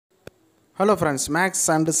Hello friends, Maths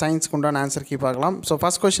and Science குண்டான answer key பார்க்கலாம். So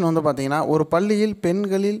first question வந்து பார்த்தீங்கன்னா, ஒரு பள்ளியில்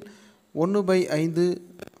பெண்களில் 1/5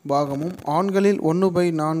 பாகமும் ஆண்களில்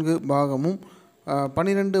 1/4 பாகமும்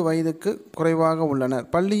 12 வயதுக்கு குறைவாக உள்ளனர்.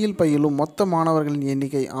 பள்ளியில் பயிலும் மொத்த மாணவர்களின்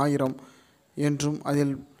எண்ணிக்கை 1000 என்றும்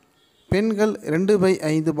அதில் பெண்கள்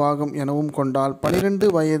 2/5 பாகம் எனவும் கொண்டால் 12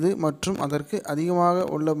 வயது மற்றும் அதற்கு அதிகமாக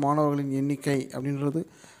உள்ள மாணவர்களின் எண்ணிக்கை அப்படின்றது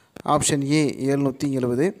ஆப்ஷன் ஏ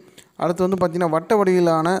 770. அடுத்து வந்து பார்த்திங்கன்னா, வட்ட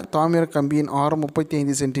வடிவிலான தாமிர கம்பியின் ஆரம்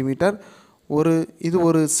 35 சென்டிமீட்டர். இது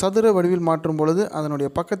ஒரு சதுர வடிவில் மாற்றும் பொழுது அதனுடைய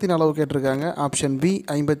பக்கத்தின் அளவு கேட்டிருக்காங்க. Option B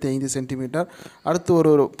 55 centimetre. அடுத்து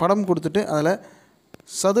ஒரு படம் கொடுத்துட்டு அதில்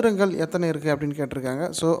சதுரங்கள் எத்தனை இருக்குது அப்படின்னு கேட்டிருக்காங்க.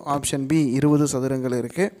 ஸோ ஆப்ஷன் பி 20 சதுரங்கள்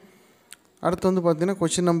இருக்குது. அடுத்து வந்து பார்த்திங்கன்னா,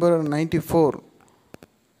 கொஸ்டின் நம்பர் 94.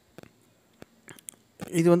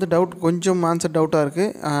 இது வந்து கொஞ்சம் ஆன்சர் டவுட்டாக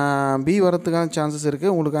இருக்குது. பி வரத்துக்கான சான்சஸ்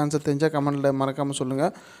இருக்குது. உங்களுக்கு ஆன்சர் தெரிஞ்சால் கமெண்டில் மறக்காமல்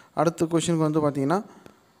சொல்லுங்கள். அடுத்த கொஷினுக்கு வந்து பார்த்திங்கன்னா,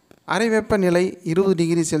 அறை வெப்பநிலை 20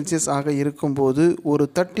 டிகிரி செல்சியஸ் ஆக இருக்கும்போது ஒரு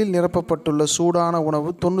தட்டில் நிரப்பப்பட்டுள்ள சூடான உணவு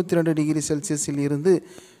 92 டிகிரி செல்சியஸில் இருந்து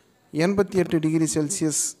 88 டிகிரி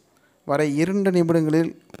செல்சியஸ் வரை 2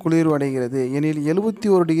 நிமிடங்களில் குளிர்வடைகிறது எனில்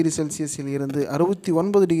 71 டிகிரி செல்சியஸில் இருந்து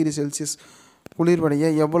 69 டிகிரி செல்சியஸ் குளிர்வடைய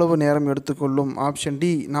எவ்வளவு நேரம் எடுத்துக்கொள்ளும்? Option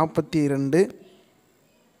D 42.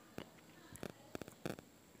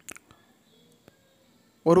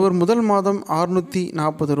 ஒருவர் முதல் மாதம்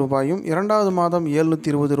 640 ரூபாயும், இரண்டாவது மாதம்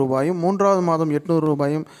 720 ரூபாயும், மூன்றாவது மாதம் 800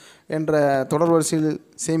 ரூபாயும் என்ற தொடர் வரிசையில்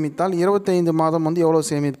சேமித்தால் 25 மாதம் வந்து எவ்வளோ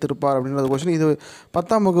சேமித்திருப்பார் அப்படின்றது கொஸ்டின். இது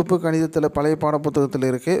 10ஆம் வகுப்பு கணிதத்தில் பழைய பாடப்புத்தகத்தில்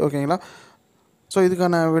இருக்குது. ஓகேங்களா? ஸோ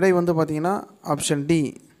இதுக்கான விடை வந்து பார்த்திங்கன்னா ஆப்ஷன் டி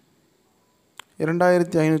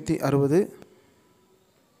 2560.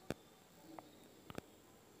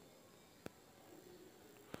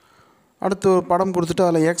 அடுத்து ஒரு படம் கொடுத்துட்டு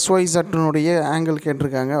அதில் XYZனுடைய ஆங்கிள்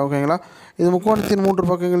கேட்டிருக்காங்க. ஓகேங்களா? இது முக்கோணத்தின் 3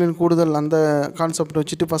 பக்கங்களின் கூடுதல் அந்த கான்செப்ட்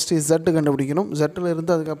வச்சுட்டு ஃபஸ்ட்டு Z கண்டுபிடிக்கணும். Zல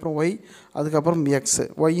இருந்து அதுக்கப்புறம் Y, அதுக்கப்புறம் X.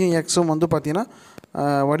 ஒய்யும் எக்ஸும் வந்து பார்த்திங்கன்னா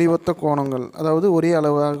வடிவொத்த கோணங்கள், அதாவது ஒரே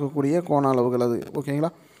அளவாக இருக்கக்கூடிய கோண அளவுகள் அது.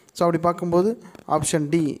 ஓகேங்களா? ஸோ அப்படி பார்க்கும்போது ஆப்ஷன்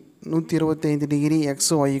டி 125 டிகிரி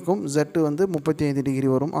எக்ஸும் ஒய்க்கும், Z வந்து 35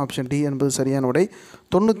 டிகிரி வரும். ஆப்ஷன் டி என்பது சரியான விடை.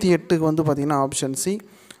 98க்கு வந்து பார்த்திங்கன்னா ஆப்ஷன் சி.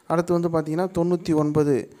 அடுத்து வந்து பார்த்திங்கன்னா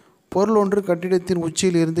 99. பொருள் ஒன்று கட்டிடத்தின்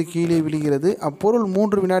உச்சியில் இருந்து கீழே விழுகிறது. அப்பொருள்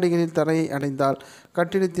 3 வினாடிகளில் தரையை அடைந்தால்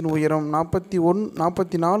கட்டிடத்தின் உயரம்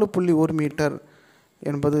 44.1 மீட்டர்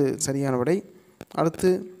என்பது சரியான விடை. அடுத்து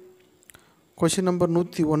கொஷின் நம்பர்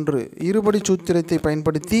 101. இருபடி சூத்திரத்தை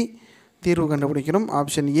பயன்படுத்தி தீர்வு கண்டுபிடிக்கணும்.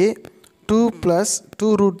 Option A 2 +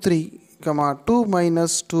 2√3, 2 -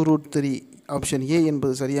 2√3. ஆப்ஷன் ஏ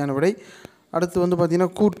என்பது சரியான விடை. அடுத்து வந்து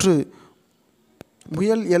பார்த்திங்கன்னா, கூற்று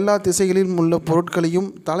முயல் எல்லா திசைகளிலும் உள்ள பொருட்களையும்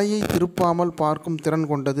தலையை திருப்பாமல் பார்க்கும் திறன்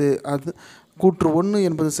கொண்டது. அது கூற்று 1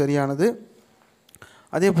 என்பது சரியானது.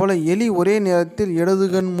 அதே போல் எலி ஒரே நேரத்தில் இடது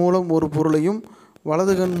கண் மூலம் ஒரு பொருளையும்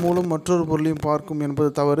வலது கண் மூலம் மற்றொரு பொருளையும் பார்க்கும்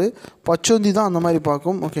என்பது தவறு. பச்சோந்தி தான் அந்த மாதிரி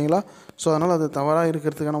பார்க்கும். ஓகேங்களா? ஸோ அதனால் அது தவறாக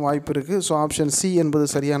இருக்கிறதுக்கான வாய்ப்பு இருக்குது. ஸோ ஆப்ஷன் சி என்பது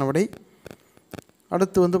சரியான விடை.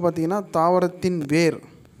 அடுத்து வந்து பார்த்திங்கன்னா, தாவரத்தின் வேர்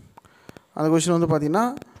அந்த கொஸ்டின் வந்து பார்த்திங்கன்னா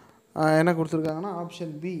என்ன கொடுத்துருக்காங்கன்னா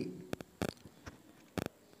ஆப்ஷன் பி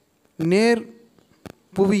நேர்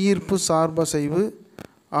புவியீர்ப்பு சார்பசைவு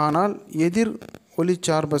ஆனால் எதிர் ஒளி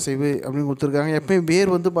சார்பசைவு அப்படின்னு கொடுத்துருக்காங்க. எப்பயும் வேர்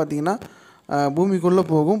வந்து பார்த்திங்கன்னா பூமிக்குள்ளே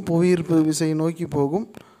போகும், புவியீர்ப்பு விசையை நோக்கி போகும்.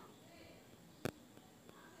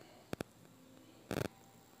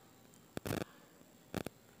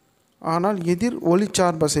 ஆனால் எதிர் ஒளி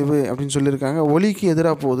சார்பசைவு அப்படின்னு சொல்லியிருக்காங்க. ஒளிக்கு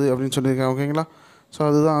எதிராக போகுது அப்படின்னு சொல்லியிருக்காங்க. ஓகேங்களா? ஸோ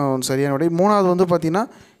அதுதான் சரியான விடை. மூணாவது வந்து பார்த்திங்கன்னா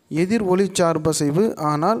எதிர் ஒளி சார்பசைவு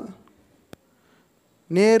ஆனால்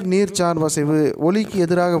நேர் நீர் சார்பசைவு, ஒளிக்கு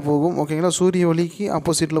எதிராக போகும். ஓகேங்களா? சூரிய ஒளிக்கு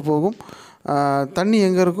ஆப்போசிட்டில் போகும். தண்ணி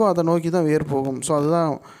எங்கே இருக்கோ அதை நோக்கி தான் வேர் போகும். ஸோ அதுதான்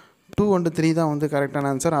 2 and 3 தான் வந்து கரெக்டான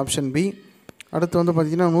ஆன்சர். Option B. அடுத்து வந்து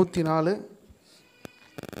பார்த்திங்கன்னா 104.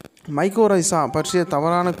 மைக்கோரைசா பற்றிய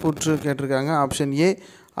தவறான கூற்று கேட்டிருக்காங்க. ஆப்ஷன் ஏ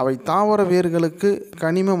அவை தாவர வேர்களுக்கு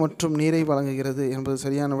கனிம மற்றும் நீரை வழங்குகிறது என்பது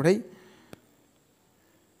சரியான விடை.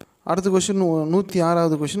 அடுத்த கொஸ்டின்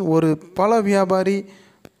 106வது கொஸ்டின். ஒரு பழ வியாபாரி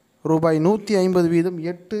ரூபாய் 150 வீதம்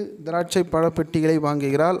 8 திராட்சை பழப்பெட்டிகளை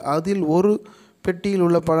வாங்குகிறாள். அதில் ஒரு பெட்டியில்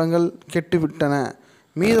உள்ள பழங்கள் கெட்டுவிட்டன.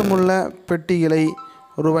 மீதமுள்ள பெட்டிகளை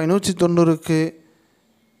ரூபாய் 190க்கு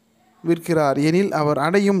விற்கிறார் எனில் அவர்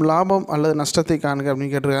அடையும் லாபம் அல்லது நஷ்டத்தை காண்க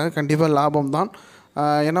அப்படின்னு கேட்டிருக்காங்க. கண்டிப்பாக லாபம் தான்.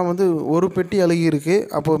 ஏன்னா வந்து ஒரு பெட்டி அழுகி இருக்குது.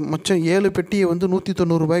 அப்போ மொத்தம் 7 பெட்டியை வந்து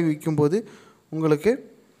 190 ரூபாய்க்கு விற்கும்போது உங்களுக்கு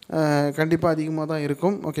கண்டிப்பாக அதிகமாக தான்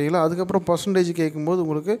இருக்கும். ஓகேங்களா? அதுக்கப்புறம் பர்சன்டேஜ் கேட்கும்போது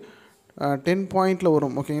உங்களுக்கு 10 பாயிண்டில்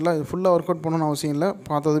வரும். ஓகேங்களா? இது ஃபுல்லாக ஒர்க் அவுட் பண்ணணும்னு அவசியம் இல்லை,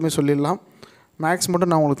 பார்த்ததுமே சொல்லிடலாம். மேக்ஸ் மட்டும்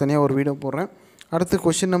நான் உங்களுக்கு தனியாக ஒரு வீடியோ போடுறேன். அடுத்து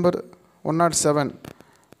கொஸ்டின் நம்பர் 107.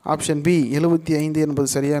 ஆப்ஷன் பி 75 என்பது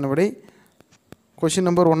சரியான விடை. Question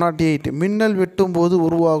number 108. மின்னல் வெட்டும் போது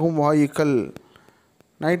உருவாகும் வாயுக்கள்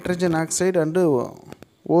nitrogen oxide and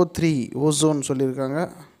O3 ozone சொல்லியிருக்காங்க.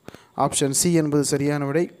 ஆப்ஷன் சி என்பது சரியான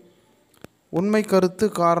விடை. உண்மை கருத்து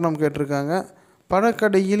காரணம் கேட்டிருக்காங்க.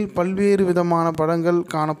 பழக்கடையில் பல்வேறு விதமான பழங்கள்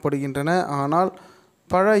காணப்படுகின்றன, ஆனால்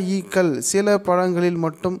பழ ஈக்கள் சில பழங்களில்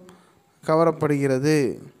மட்டும் கவரப்படுகிறது.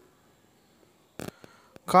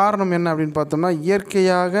 காரணம் என்ன அப்படின்னு பார்த்தோம்னா,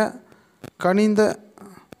 இயற்கையாக கனிந்த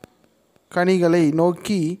கனிகளை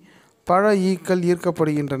நோக்கி பழ ஈக்கள்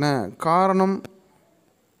ஈர்க்கப்படுகின்றன.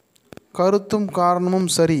 கருத்தும் காரணமும்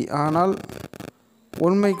சரி, ஆனால்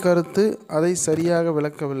உண்மை கருத்து அதை சரியாக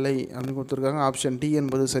விளக்கவில்லை அப்படின்னு கொடுத்துருக்காங்க. ஆப்ஷன் டி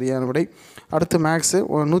என்பது சரியான விடை. அடுத்து மேக்ஸு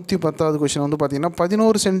 110வது கொஷின் வந்து பார்த்திங்கன்னா,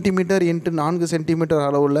 11 சென்டிமீட்டர் × 4 சென்டிமீட்டர்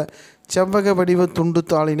அளவுள்ள செவ்வக வடிவ துண்டு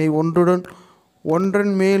தாளினை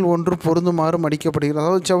ஒன்றன் மேல் ஒன்று பொருந்துமாறு மடிக்கப்படுகிறது.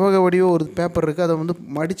 அதாவது செவ்வக வடிவ ஒரு பேப்பர் இருக்குது, அதை வந்து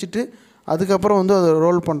மடிச்சுட்டு அதுக்கப்புறம் வந்து அதை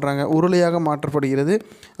ரோல் பண்ணுறாங்க, உருளையாக மாற்றப்படுகிறது.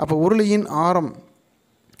 அப்போ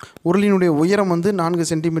உருளியினுடைய உயரம் வந்து 4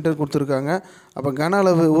 சென்டிமீட்டர் கொடுத்துருக்காங்க. அப்போ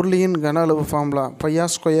உருளியின் கன அளவு ஃபார்முலா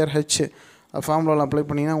πr²h ஃபார்முலாவில் அப்ளை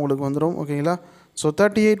பண்ணிங்கன்னா உங்களுக்கு வந்துடும். ஓகேங்களா? ஸோ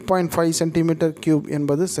 38.5 சென்டிமீட்டர் கியூப்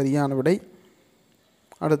என்பது சரியான விடை.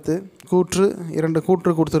 அடுத்து கூற்று 2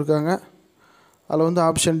 கூற்று கொடுத்துருக்காங்க. அதில் வந்து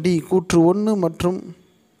ஆப்ஷன் டி கூற்று 1 மற்றும்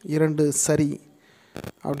 2 சரி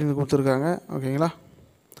அப்படின்னு கொடுத்துருக்காங்க. ஓகேங்களா?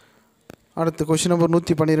 அடுத்து கொஷின் நம்பர்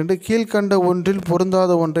 112. கீழ்கண்ட ஒன்றில்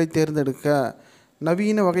பொருந்தாத ஒன்றை தேர்ந்தெடுக்க.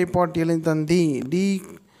 நவீன வகைப்பாட்டியலின் தந்தி டி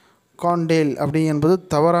காண்டேல் அப்படி என்பது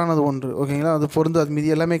தவறானது ஒன்று. ஓகேங்களா? அது அது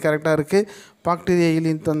மீதி எல்லாமே கரெக்டாக இருக்குது.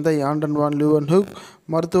 பாக்டீரியலின் தந்தை ஆண்டன் வான் லியூவன்ஹுக்,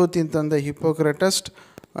 மருத்துவத்தின் தந்தை ஹிப்போக்ரட்டஸ்,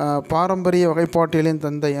 பாரம்பரிய வகைப்பாட்டியலின்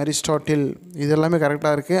தந்தை அரிஸ்டாட்டில், இது எல்லாமே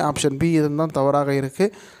கரெக்டாக இருக்குது. ஆப்ஷன் பி இதுதான் தவறாக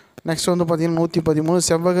இருக்குது. நெக்ஸ்ட் வந்து பார்த்திங்கன்னா 113.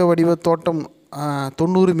 செவ்வக வடிவ தோட்டம்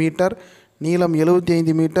 90 மீட்டர், நீளம்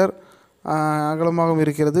 75 மீட்டர் அகலமாகவும்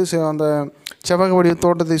இருக்கிறது. அந்த செவ்வக வடிவ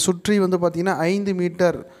தோட்டத்தை சுற்றி வந்து பார்த்திங்கன்னா 5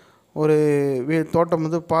 மீட்டர் ஒரு தோட்டம்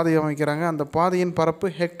வந்து பாதை அமைக்கிறாங்க. அந்த பாதையின் பரப்பு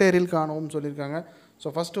ஹெக்டேரில் காணவும் சொல்லியிருக்காங்க. ஸோ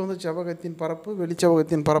ஃபஸ்ட்டு வந்து செவ்வகத்தின் பரப்பு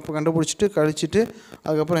வெளிச்செவ்வகத்தின் பரப்பு கண்டுபிடிச்சிட்டு கழிச்சிட்டு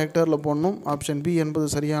அதுக்கப்புறம் ஹெக்டேரில் போடணும். ஆப்ஷன் பி என்பது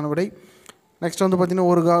சரியான விடை. நெக்ஸ்ட் வந்து பார்த்திங்கன்னா,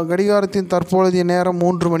 ஒரு கடிகாரத்தின் தற்போதைய நேரம்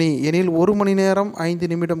 3 மணி எனில் 1 மணி நேரம் 5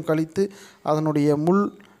 நிமிடம் கழித்து அதனுடைய முள்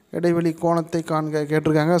இடைவெளி கோணத்தை காண்க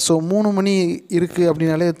கேட்டிருக்காங்க. ஸோ 3 மணி இருக்குது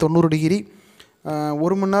அப்படின்னாலே 90 டிகிரி.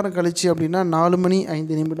 1 மணி நேரம் கழிச்சு அப்படின்னா 4 மணி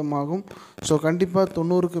 5 நிமிடம் ஆகும். ஸோ கண்டிப்பாக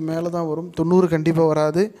 90க்கு மேலே தான் வரும். 90 கண்டிப்பாக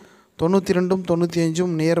வராது. 92ம்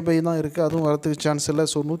 95ம் நியர்பை தான் இருக்குது, அதுவும் வரத்துக்கு சான்ஸ் இல்லை.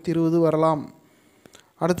 ஸோ 120 வரலாம்.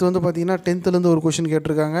 அடுத்து வந்து பார்த்திங்கன்னா 10th ஒரு கொஷின்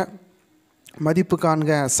கேட்டிருக்காங்க. மதிப்பு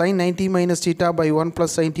காண்க. sin 90 - θ by 1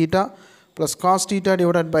 + sin θ plus cos θ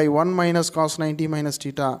divided by 1 - cos 90 -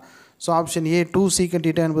 θ. So option A 2 secant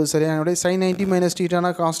θ என்பது சரியான விடை. sin 90 - θனா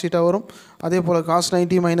cos θ வரும். அதே போல் cos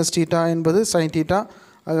 90 - θ என்பது sin θ.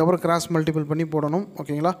 அதுக்கப்புறம் கிராஸ் மல்டிபிள் பண்ணி போடணும்.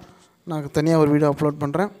 ஓகேங்களா? நான் தனியாக ஒரு வீடியோ அப்லோட்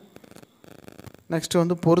பண்ணுறேன். நெக்ஸ்ட்டு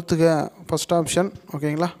வந்து பொறுத்துக. First option.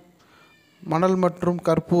 ஓகேங்களா? மணல் மற்றும்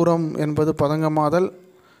கற்பூரம் என்பது பதங்கமாதல்.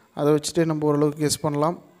 அதை வச்சுட்டு நம்ம ஓரளவுக்கு கெஸ்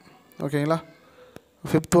பண்ணலாம். ஓகேங்களா?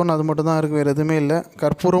 5th ஒன் அது மட்டும் தான் இருக்குது, வேறு எதுவுமே இல்லை.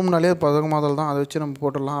 கற்பூரம்னாலே பதங்கமாதல் தான், அதை வச்சு நம்ம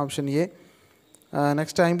போட்டுடலாம். Option A.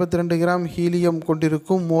 Next 52 gram helium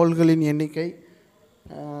கொண்டிருக்கும் மோல்களின் எண்ணிக்கை.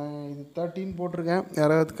 இது 13 போட்டிருக்கேன்.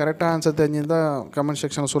 யாராவது கரெக்டாக ஆன்சர் தெரிஞ்சிருந்தால் கமெண்ட்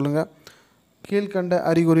செக்ஷனில் சொல்லுங்கள். கீழ்கண்ட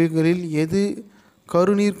அறிகுறிகளில் எது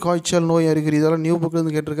கருநீர் காய்ச்சல் நோய் அறிகுறி? இதெல்லாம் நியூ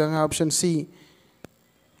புக்கிலேருந்து கேட்டிருக்காங்க. Option C.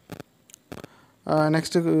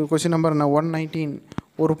 Next question number 119.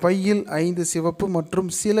 ஒரு பையில் 5 சிவப்பு மற்றும்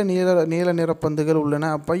சில நீல நிறப்பந்துகள் உள்ளன.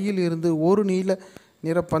 அப்பையில் இருந்து ஒரு நீல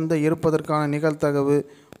நிறப்பந்தை எடுப்பதற்கான நிகழ்தகவு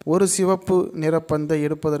ஒரு சிவப்பு நிறப்பந்தை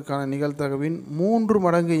எடுப்பதற்கான நிகழ்தகவின் 3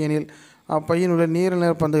 மடங்கு எனில் அப்பையில் உள்ள நீல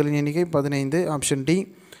நிறப்பந்துகளின் எண்ணிக்கை 15. Option D.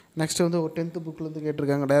 நெக்ஸ்ட்டு வந்து ஒரு 10th புக்கிலேருந்து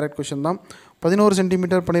கேட்டிருக்காங்க. டைரக்ட் கொஷின் தான். 11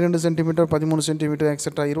 centimetre, 12 centimetre, 13 centimetre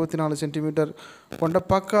extra 24 centimetre கொண்ட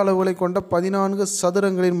பக்க அளவுகளை கொண்ட 14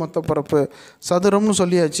 சதுரங்களின் மொத்த பரப்பு. சதுரம்னு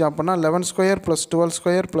சொல்லியாச்சு. அப்போனா 11² +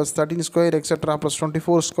 12² + 13² எக்ஸட்ரா +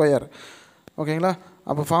 24². ஓகேங்களா?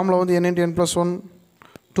 அப்போ ஃபார்முலா வந்து n × n + 1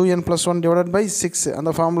 2n + 1 / 6 அந்த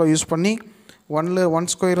ஃபார்முலா யூஸ் பண்ணி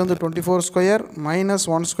 1² இருந்து 24²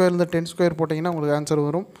 -1² இருந்து 10² போட்டிங்கன்னா உங்களுக்கு ஆன்சர்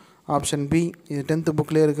வரும். Option B. இது 10th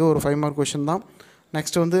புக்லேயே இருக்குது, ஒரு 5 மார்க் கொஷின் தான்.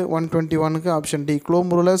 நெக்ஸ்ட் வந்து 121க்கு ஆப்ஷன் டி.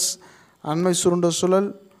 குளோமுருலஸ் அண்மை சுருண்ட சுழல்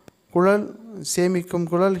குழல் சேமிக்கும்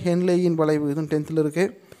குழல் ஹென்லேயின் வளைவு, இதுவும் 10th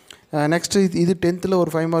இருக்குது. நெக்ஸ்ட்டு இது 10th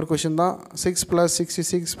ஒரு 5 மார்க் கொஷின் தான். 6 +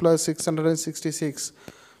 66 + 666.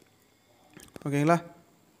 ஓகேங்களா?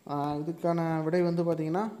 இதுக்கான விடை வந்து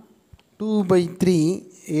பார்த்திங்கன்னா 2/3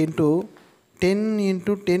 × 10 ×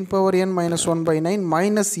 10⁻n -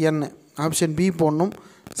 1/9 - n. ஆப்ஷன் பி போடணும்.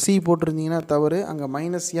 சி போட்டிருந்தீங்கன்னா தவறு. அங்கே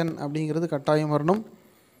 -n அப்படிங்கிறது கட்டாயம் வரணும்.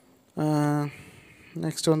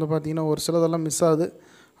 நெக்ஸ்ட் வந்து பார்த்தீங்கன்னா ஒரு சிலதெல்லாம் மிஸ் ஆகுது,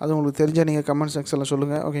 அது உங்களுக்கு தெரிஞ்சால் நீங்கள் கமெண்ட் செக்ஷனில்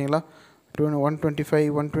சொல்லுங்கள். ஓகேங்களா? 125,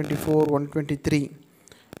 124, 123.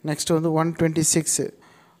 நெக்ஸ்ட் வந்து 126.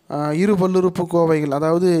 இரு பல்லுறுப்புக்கோவைகள்,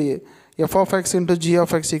 அதாவது f(x) ×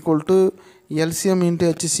 g(x) equal to LCM ×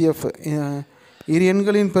 HCF. இரு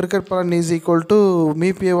எண்களின் பெருக்கற்பலன் இஸ் ஈக்குவல் டு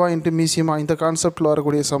மீபிஏவா இன்ட்டு மீசியமா. இந்த கான்செப்டில்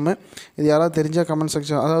வரக்கூடிய சம்மு. இது யாராவது தெரிஞ்சால் கமெண்ட்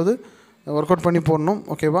செக்ஷன், அதாவது ஒர்க் அவுட் பண்ணி போடணும்.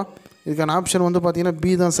 ஓகேவா? இதுக்கான ஆப்ஷன் வந்து பார்த்திங்கன்னா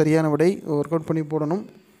பி தான் சரியான விடை. ஒர்க் அவுட் பண்ணி போடணும்,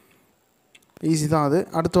 ஈஸி தான் அது.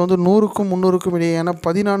 அடுத்து வந்து 100க்கும் 300க்கும் இடையேயான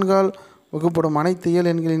 14ஆல் வகுப்படும் அனைத்து இயல்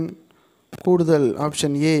எண்களின் கூடுதல்,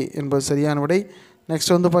 ஆப்ஷன் ஏ என்பது சரியான விடை.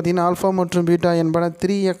 நெக்ஸ்ட் வந்து பார்த்திங்கன்னா ஆல்ஃபா மற்றும் பீட்டா என்பன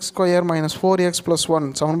 3x² - 4x + 1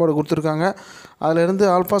 சமன்பாடு கொடுத்துருக்காங்க. அதிலிருந்து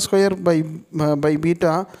α² பை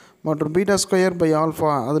பீட்டா மற்றும் β²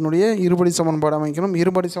 ஆல்ஃபா அதனுடைய இருபடி சமன்பாடு அமைக்கணும்.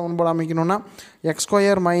 இருபடி சமன்பாடு அமைக்கணும்னா x²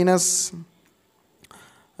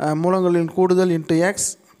 - மூலங்களின் கூடுதல் into X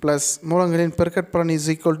plus மூலங்களின் பெருக்கற்பலன் is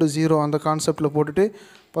equal to 0 அந்த கான்செப்டில் போட்டுட்டு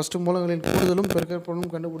ஃபஸ்ட்டு மூலங்களின் கூடுதலும்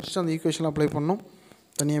பெருக்கற்பலனும் கண்டுபிடிச்சிட்டு அந்த ஈக்குவேஷனில் அப்ளை பண்ணணும்.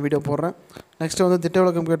 தனியாக வீடியோ போடுறேன். நெக்ஸ்ட்டு வந்து திட்ட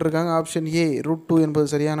விளக்கம் கேட்டிருக்காங்க. ஆப்ஷன் ஏ √2 என்பது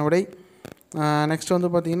சரியான விடை. நெக்ஸ்ட் வந்து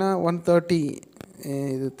பார்த்திங்கன்னா 130,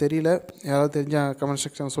 இது தெரியல, யாராவது தெரிஞ்சால் கமெண்ட்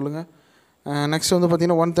செக்ஷன் சொல்லுங்கள். நெக்ஸ்ட் வந்து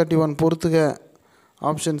பார்த்திங்கன்னா 131 பொறுத்துக,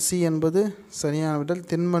 ஆப்ஷன் சி என்பது சரியான விடை.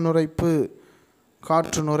 திண்ம நுரைப்பு,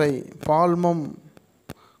 காற்று நுரை, பால்மம்,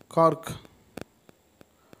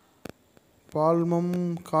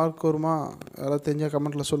 கார்க் வருமா? யாராவது தெரிஞ்சால்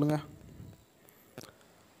கமெண்ட்டில் சொல்லுங்கள்.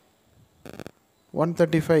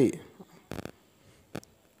 135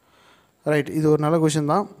 ரைட், இது ஒரு நல்ல கொஷின்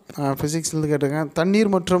தான், ஃபிசிக்ஸ்லேருந்து கேட்டிருக்கேன். தண்ணீர்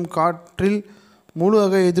மற்றும் காற்றில் முழு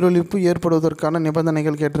அக எதிரொலிப்பு ஏற்படுவதற்கான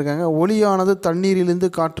நிபந்தனைகள் கேட்டிருக்காங்க. ஒளியானது தண்ணீரிலிருந்து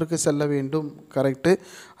காற்றுக்கு செல்ல வேண்டும், கரெக்டு.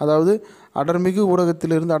 அதாவது அடர்மிகு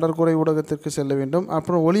ஊடகத்திலிருந்து அடர்குறை ஊடகத்திற்கு செல்ல வேண்டும்.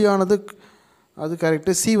 அப்புறம் ஒளியானது, அது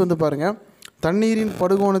கரெக்டு. சி வந்து பாருங்கள், தண்ணீரின்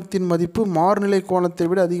படுகோணத்தின் மதிப்பு மாறுநிலை கோணத்தை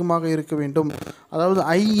விட அதிகமாக இருக்க வேண்டும். அதாவது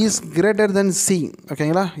I is greater than C.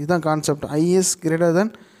 ஓகேங்களா? இதுதான் concept, I is greater than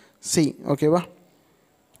C. ஓகேவா?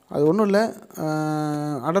 அது ஒன்றும் இல்லை,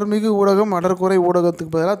 அடர்மிகு ஊடகம் அடர்குறை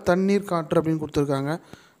ஊடகத்துக்கு பதிலாக தண்ணீர் காற்று அப்படின்னு கொடுத்துருக்காங்க.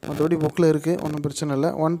 மற்றபடி புக்கில் இருக்குது, ஒன்றும் பிரச்சனை இல்லை.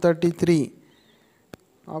 133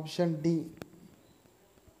 ஆப்ஷன் டி,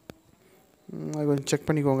 அது கொஞ்சம் செக்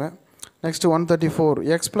பண்ணிக்கோங்க. நெக்ஸ்ட்டு 134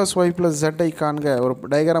 x + y + z காண்க. ஒரு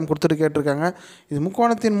டயக்ராம் கொடுத்துட்டு கேட்டிருக்காங்க. இது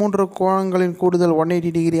முக்கோணத்தின் 3 கோணங்களின் கூடுதல்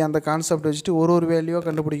 180 டிகிரி அந்த கான்செப்ட் வச்சுட்டு ஒரு வேல்யூவாக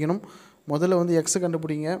கண்டுபிடிக்கணும். முதல்ல வந்து எக்ஸு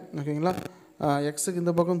கண்டுபிடிங்க. ஓகேங்களா? எக்ஸுக்கு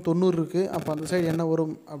இந்த பக்கம் 90 இருக்குது, அப்போ அந்த சைடு என்ன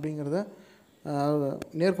வரும் அப்படிங்கிறத,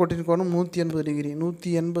 நேர்கோட்டின் கோணம் 180 டிகிரி.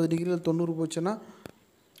 180 டிகிரியில் 90 போச்சுன்னா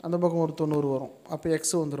அந்த பக்கம் ஒரு 90 வரும், அப்போ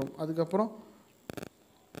எக்ஸு வந்துடும். அதுக்கப்புறம்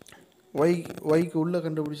ஒய்க்கு உள்ளே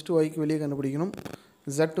கண்டுபிடிச்சிட்டு ஒய்க்கு வெளியே கண்டுபிடிக்கணும்.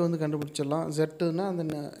 ஜெட் வந்து கண்டுபிடிச்சிடலாம். ஜெட்டுன்னா அந்த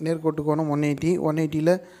நேர்கோட்டு கோணம் 180,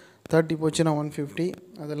 180ல் 30 போச்சுன்னா 150,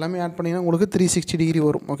 அது எல்லாமே ஆட் பண்ணிங்கன்னா உங்களுக்கு 360 டிகிரி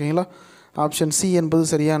வரும். ஓகேங்களா? ஆப்ஷன் சி என்பது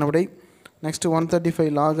சரியான விடை. நெக்ஸ்ட்டு 135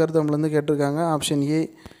 லாகர்தம்லேருந்து கேட்டிருக்காங்க. ஆப்ஷன் ஏ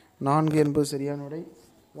 4 என்பது சரியான விடை.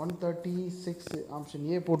 136 ஆப்ஷன்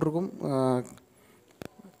ஏ போட்டிருக்கும்,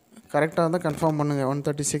 கரெக்டாக இருந்தால் கன்ஃபார்ம் பண்ணுங்கள்.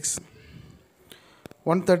 136.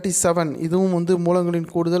 137 இதுவும் வந்து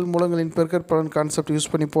மூலங்களின் கூடுதல் மூலங்களின் பெருக்கற்பலன் கான்செப்ட்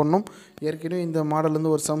யூஸ் பண்ணி போடணும். ஏற்கனவே இந்த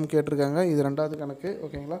மாடல்லேருந்து ஒரு சம் கேட்டிருக்காங்க, இது 2வது கணக்கு.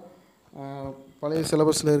 ஓகேங்களா? பழைய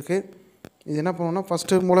சிலபஸில் இருக்குது. இது என்ன பண்ணணும்னா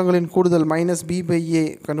ஃபஸ்ட்டு மூலங்களின் கூடுதல் -b/a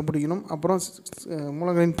கண்டுபிடிக்கணும். அப்புறம்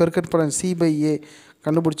மூலங்களின் பெருக்கற்பலன் c/a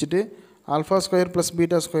கண்டுபிடிச்சிட்டு α² +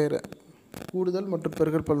 β² கூடுதல் மற்றும்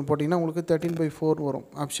பெருக்கற்பலன் போட்டிங்கன்னா உங்களுக்கு 13/4 வரும்,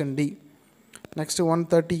 option D. Next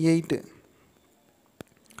 138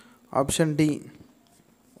 option D.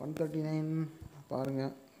 139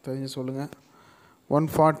 பாருங்கள், தெரிஞ்சு சொல்லுங்கள்.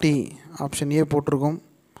 140 ஆப்ஷன் ஏ போட்டிருக்கோம்.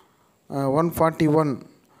 141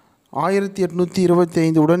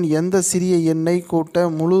 1825 உடன் எந்த சிறிய எண்ணை கூட்ட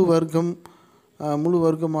முழு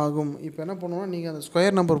வர்க்கமாகும். இப்போ என்ன பண்ணுவோம்னா நீங்கள் அந்த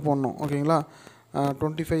ஸ்கொயர் நம்பர் போடணும். ஓகேங்களா?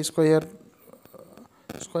 25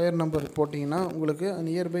 ஸ்கொயர் நம்பர் போட்டிங்கன்னா உங்களுக்கு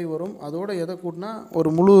நியர்பை வரும். அதோடு எதை கூட்டினா ஒரு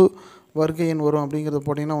முழு வர்க்க எண் வரும் அப்படிங்கிறத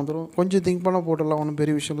போட்டிங்கன்னா வந்துடும். கொஞ்சம் திங்க் பண்ணால் போட்டுடலாம், ஒன்றும்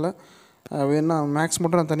பெரிய விஷயம் இல்லை. வேணா மேக்ஸ்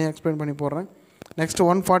மட்டும் நான் தனியாக எக்ஸ்பிளைன் பண்ணி போடுறேன். நெக்ஸ்ட்டு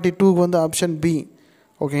 142க்கு வந்து ஆப்ஷன் பி.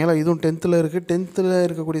 ஓகேங்களா? இதுவும் 10th இருக்குது. 10th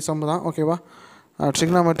இருக்கக்கூடிய சம் தான். ஓகேவா?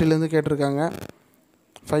 ட்ரிக்னாமெட்ரிலேருந்து கேட்டிருக்காங்க,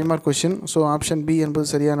 5 mark question. So option B என்பது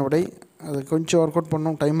சரியான விடை. அது கொஞ்சம் ஒர்க் அவுட்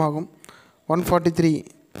பண்ணணும், டைம் ஆகும். 143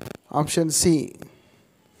 ஆப்ஷன் சி.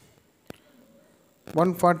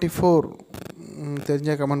 144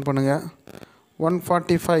 தெரிஞ்சால் கமெண்ட் பண்ணுங்கள்.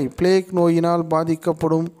 145 பிளேக் நோயினால்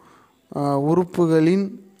பாதிக்கப்படும் உறுப்புகளின்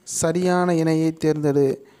சரியான இணையை தேர்ந்தெடு.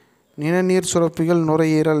 நிணநீர் சுரப்பிகள்,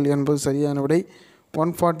 நுரையீரல் என்பது சரியான விடை.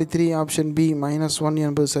 143 ஆப்ஷன் பி -1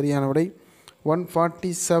 என்பது சரியான விடை.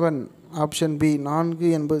 147 ஆப்ஷன் பி 4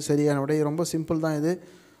 என்பது சரியான விடை. ரொம்ப சிம்பிள் தான் இது.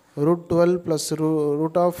 √12 ப்ளஸ்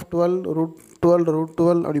 √12 √12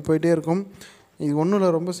 √12 அப்படி போயிட்டே இருக்கும். இது ஒன்றும் இல்லை,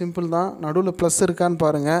 ரொம்ப சிம்பிள் தான். நடுவில் ப்ளஸ் இருக்கான்னு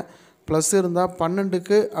பாருங்கள். ப்ளஸ் இருந்தால்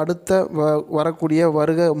 12க்கு அடுத்த வரக்கூடிய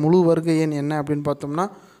முழு வருகை எண் என்ன அப்படின்னு பார்த்தோம்னா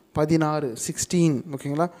 16 16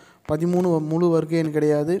 ஓகேங்களா. 13 முழு வருகை எண்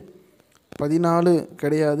கிடையாது, 14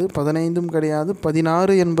 கிடையாது, 15 கிடையாது,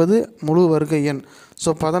 16 என்பது முழு வருகை எண். ஸோ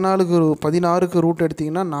 16க்கு ரூட்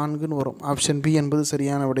எடுத்திங்கன்னா 4ன்னு வரும். ஆப்ஷன் பி என்பது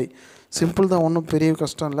சரியான விடை. சிம்பிள் தான், ஒன்றும் பெரிய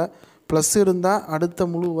கஷ்டம் இல்லை. ப்ளஸ் இருந்தால் அடுத்த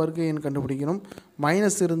முழு வருகை எண் கண்டுபிடிக்கணும்,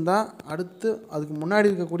 மைனஸ் இருந்தால் அடுத்து அதுக்கு முன்னாடி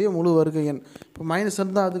இருக்கக்கூடிய முழு வருகை எண். இப்போ மைனஸ்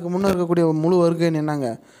இருந்தால் அதுக்கு முன்னே இருக்கக்கூடிய முழு வருகை எண் என்னங்க?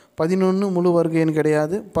 11 முழு வருகை எண்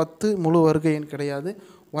கிடையாது, 10 முழு வருகை எண் கிடையாது,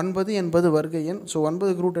 9 என்பது வருகை எண். ஸோ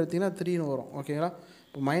 9க்கு ரூட் எடுத்திங்கன்னா 3ன்னு வரும். ஓகேங்களா.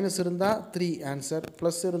 இப்போ மைனஸ் இருந்தால் 3 ஆன்சர்,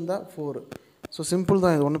 ப்ளஸ் இருந்தால் 4. ஸோ சிம்பிள்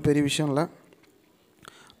தான், இது ஒன்றும் பெரிய விஷயம் இல்லை.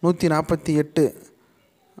 148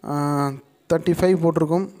 35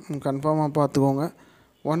 போட்டிருக்கோம், கன்ஃபார்மாக பார்த்துக்கோங்க.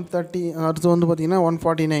 130 அடுத்து வந்து பார்த்திங்கன்னா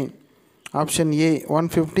 149 ஆப்ஷன் ஏ,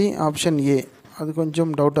 150 ஆப்ஷன் ஏ. அது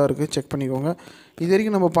கொஞ்சம் டவுட்டாக இருக்குது, செக் பண்ணிக்கோங்க. இது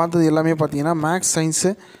வரைக்கும் நம்ம பார்த்தது எல்லாமே பார்த்திங்கன்னா மேக்ஸ்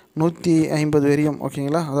சயின்ஸு 150 வரையும்.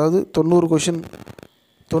 ஓகேங்களா. அதாவது 90 கொஷின்,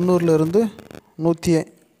 90லேருந்து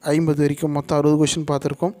 150 வரைக்கும் மொத்தம் 60 கொஷின்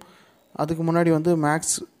பார்த்துருக்கோம். அதுக்கு முன்னாடி வந்து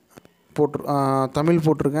மேக்ஸ் தமிழ்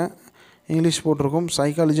போட்டிருக்கேன், இங்கிலீஷ் போட்டிருக்கோம்,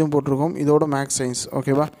 சைக்காலஜியும் போட்டிருக்கோம், இதோட மேக்ஸ் சயின்ஸ்.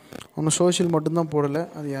 ஓகேவா. ஒன்று சோஷியல் மட்டும்தான் போடலை.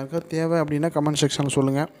 அது யாருக்காவது தேவை அப்படின்னா கமெண்ட் செக்ஷனில்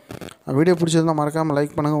சொல்லுங்கள். வீடியோ பிடிச்சதுன்னா மறக்காமல்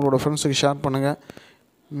லைக் பண்ணுங்கள், உங்களோட ஃப்ரெண்ட்ஸுக்கு ஷேர் பண்ணுங்கள்.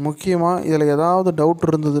 முக்கியமாக இதில் ஏதாவது டவுட்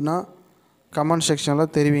இருந்ததுன்னா கமெண்ட்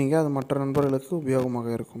செக்ஷனில் தெரிவிங்க, அது மற்ற நண்பர்களுக்கு உபயோகமாக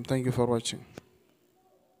இருக்கும். தேங்க்யூ ஃபார் வாட்சிங்.